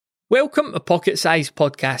Welcome to Pocket Size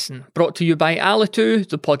Podcasting, brought to you by Alitu,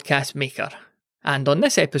 the podcast maker. And on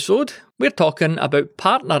this episode, we're talking about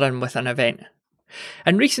partnering with an event.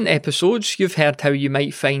 In recent episodes, you've heard how you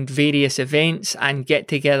might find various events and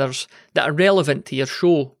get-togethers that are relevant to your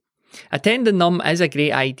show. Attending them is a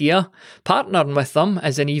great idea, partnering with them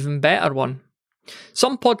is an even better one.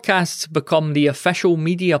 Some podcasts become the official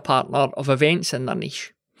media partner of events in their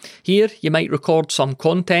niche. Here, you might record some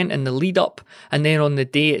content in the lead up and then on the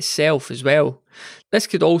day itself as well. This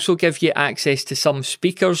could also give you access to some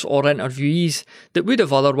speakers or interviewees that would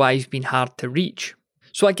have otherwise been hard to reach.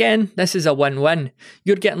 So again, this is a win-win.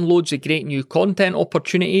 You're getting loads of great new content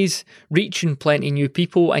opportunities, reaching plenty new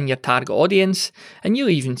people in your target audience, and you'll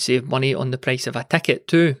even save money on the price of a ticket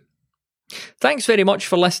too. Thanks very much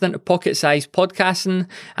for listening to Pocket Size Podcasting,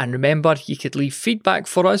 and remember you could leave feedback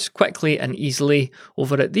for us quickly and easily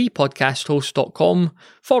over at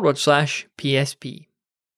thepodcasthost.com/PSP.